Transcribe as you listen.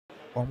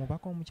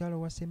Omubaka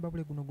omukyalo wa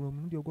Sembabule guno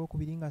omulundi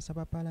ogwokubiri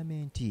ng'asaba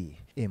Palamenti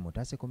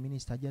emutase ku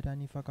Minisita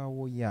Hanifa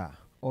Kawoya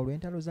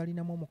olw'entalo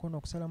zalinamu omukono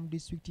okusala mu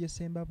disitulikiti y'e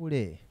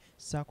Sembabule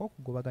ssaako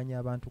okugobaganya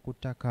abantu ku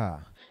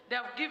ttaka.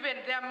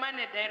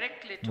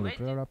 Mu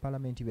lutuula lwa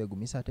Palamenti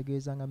Begumisa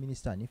ategeeza nga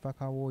Minisita Hanifa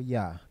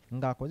Kawoya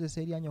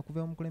ng'akozesa eryanyi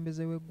okuva mu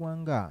mukulembeze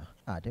w'eggwanga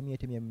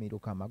atemyetemye mu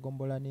miruka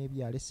amagombola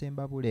n'ebyalo e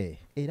Sembabule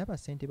era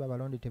bassente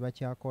b'abalonde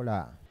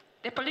tebakyakola.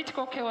 The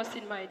political chaos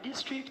in my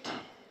district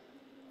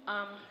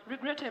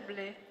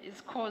regrettably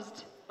is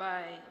caused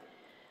by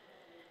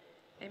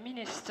a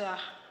Minister,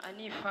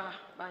 Hanifa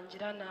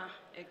Banjirana,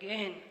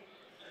 again,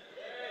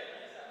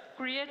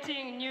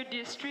 creating new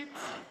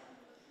districts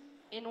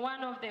in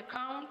one of the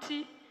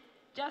county,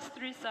 just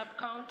 3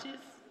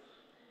 sub-counties.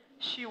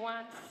 She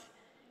wants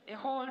a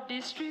whole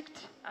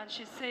district, and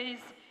she says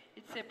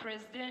it's a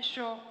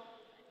presidential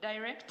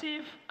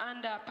directive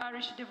under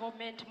parish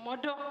development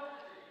model.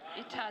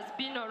 It has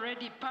been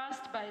already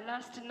passed by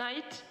last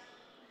night,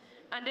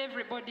 and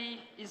everybody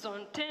is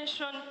on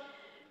tension,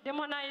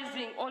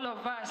 demonizing all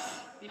of us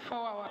before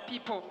our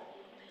people.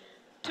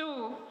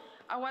 2,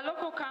 our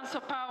local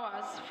council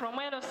powers from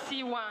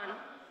LC1,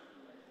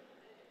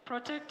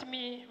 protect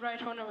me,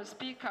 Right Honourable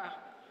Speaker,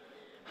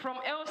 from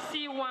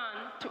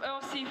LC1 to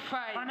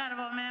LC5.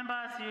 Honourable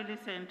members, you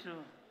listen to.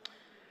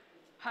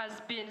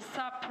 Has been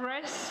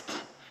suppressed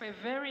for a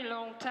very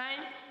long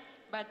time,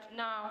 but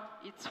now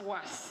it's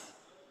worse.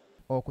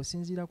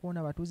 Okusinziira kuona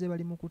abatuuze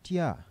bali mu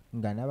kutya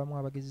nga n'abamu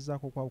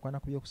abagezezaako okwawukana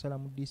ku by'okusala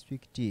mu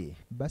disitulikiti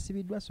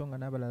basibiddwa so nga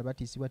n'abalala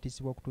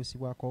batiisibwatiisibwa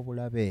okutuusibwako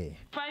obulabe.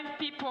 5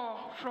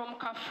 people from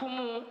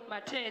Kafumu,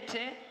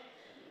 Matete,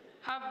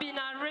 have been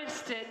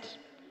arrested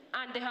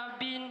and they have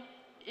been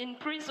in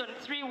prison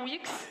 3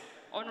 weeks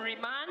on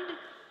remand.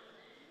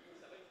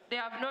 They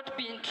have not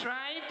been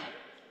tried.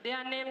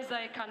 Their names,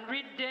 I can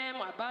read them: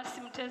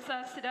 Abasi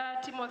Mutesa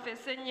Sida, Timothy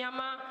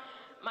Senyama,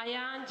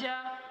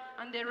 Mayanja,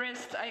 and the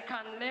rest I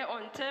can lay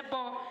on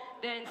table.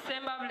 They're in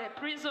Sembabule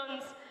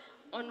prisons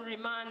on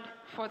remand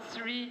for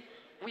 3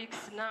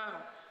 weeks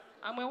now.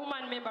 I'm a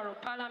woman member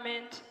of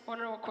Parliament.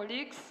 Honourable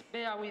colleagues,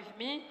 bear with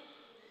me.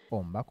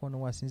 Omubaka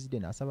ono wasinzidde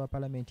n'asaba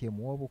Palamenti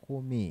emuwa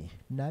obukuumi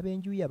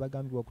n'ab'enjuyi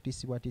abagambibwa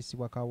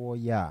okutiisibwatiisibwa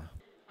Kawoya.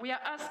 We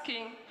are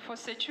asking for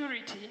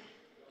security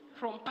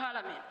from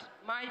Parliament,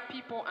 my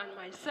people and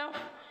myself,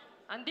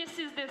 and this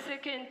is the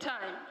second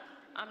time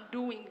I'm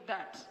doing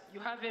that. You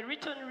have a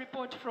written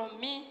report from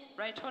me,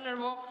 Right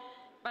Honourable,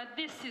 but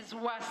this is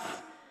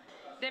worse.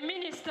 The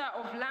Minister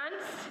of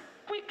Lands,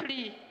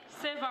 quickly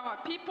save our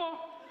people,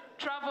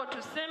 travel to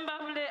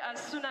Sembabule as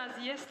soon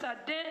as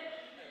yesterday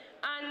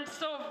and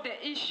solve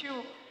the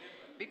issue,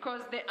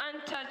 because the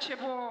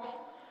untouchable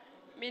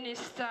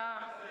minister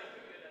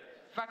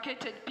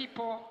vacated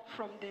people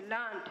from the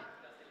land.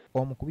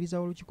 Omukubiriza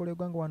w'olukiiko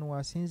lw'eggwanga wano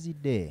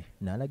wasinzidde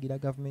n'alagira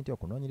gavumenti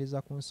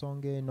okunoonyereza ku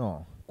nsonga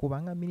eno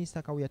kubanga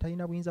Minisita Kawoya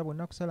talina buyinza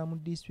bwonna kusala mu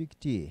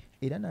disitulikiti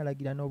era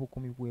n'alagira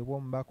n'obukuumi bw'ebwa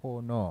omubaka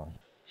ono.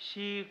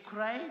 She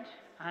cried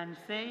and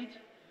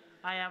said,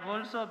 I have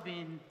also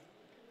been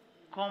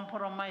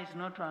compromised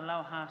not to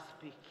allow her to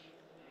speak.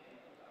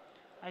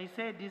 I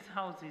said, this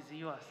house is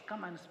yours.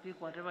 Come and speak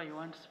whatever you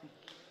want to speak.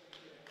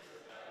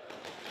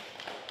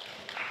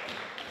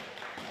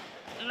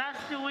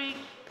 Last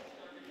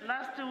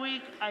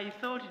week, I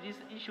thought this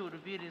issue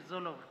would be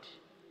resolved.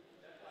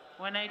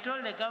 When I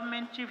told the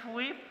government chief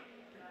whip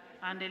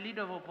and the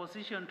leader of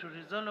opposition to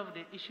resolve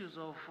the issues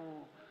of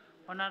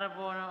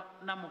Honorable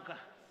Namuga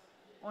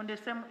on the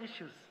same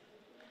issues,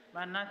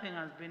 but nothing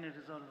has been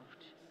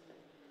resolved.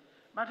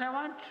 But I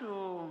want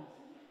to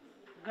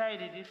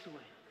guide it this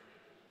way.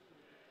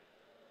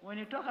 When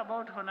you talk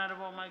about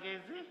Honorable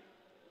Magezi,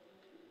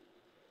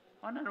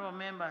 honorable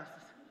members,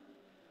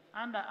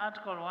 under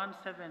Article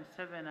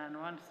 177 and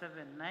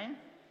 179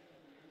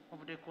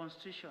 of the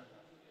Constitution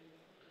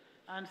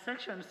and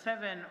Section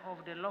 7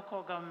 of the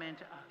Local Government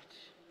Act,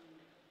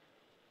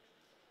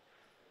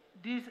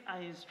 these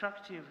are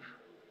instructive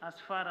as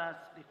far as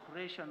the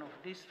creation of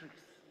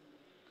districts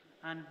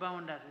and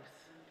boundaries.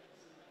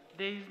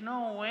 There is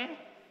no way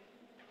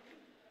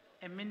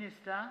a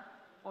minister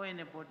or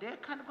anybody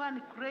can go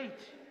and create.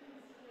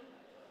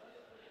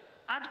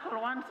 Article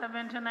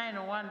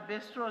 179(1)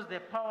 bestows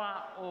the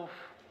power of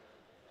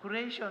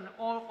creation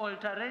or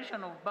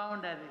alteration of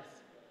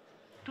boundaries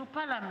to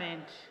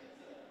Parliament.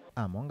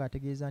 Amonga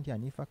ategeeza nti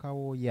Hanifa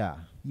Kawoya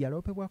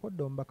yaloopebwako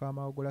dda omubaka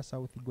w'amawogola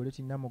South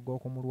Goleti Namugga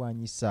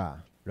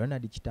okumulwanyisa.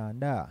 Ronald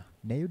Kitanda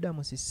ne Yuda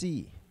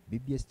Musisi,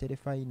 BBS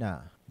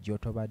Telefina,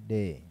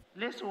 gy'otobadde.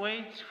 Let's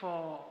wait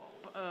for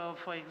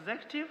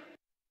executive.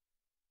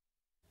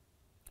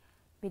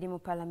 Biri mu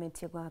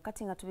Palamenti y'eggwanga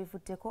kati nga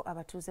tubivuddeko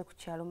abatuuze ku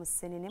kyalo mu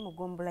Ssenene mu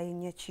ggombolola y'e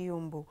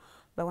Nyakiyumbu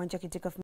bawanjakidde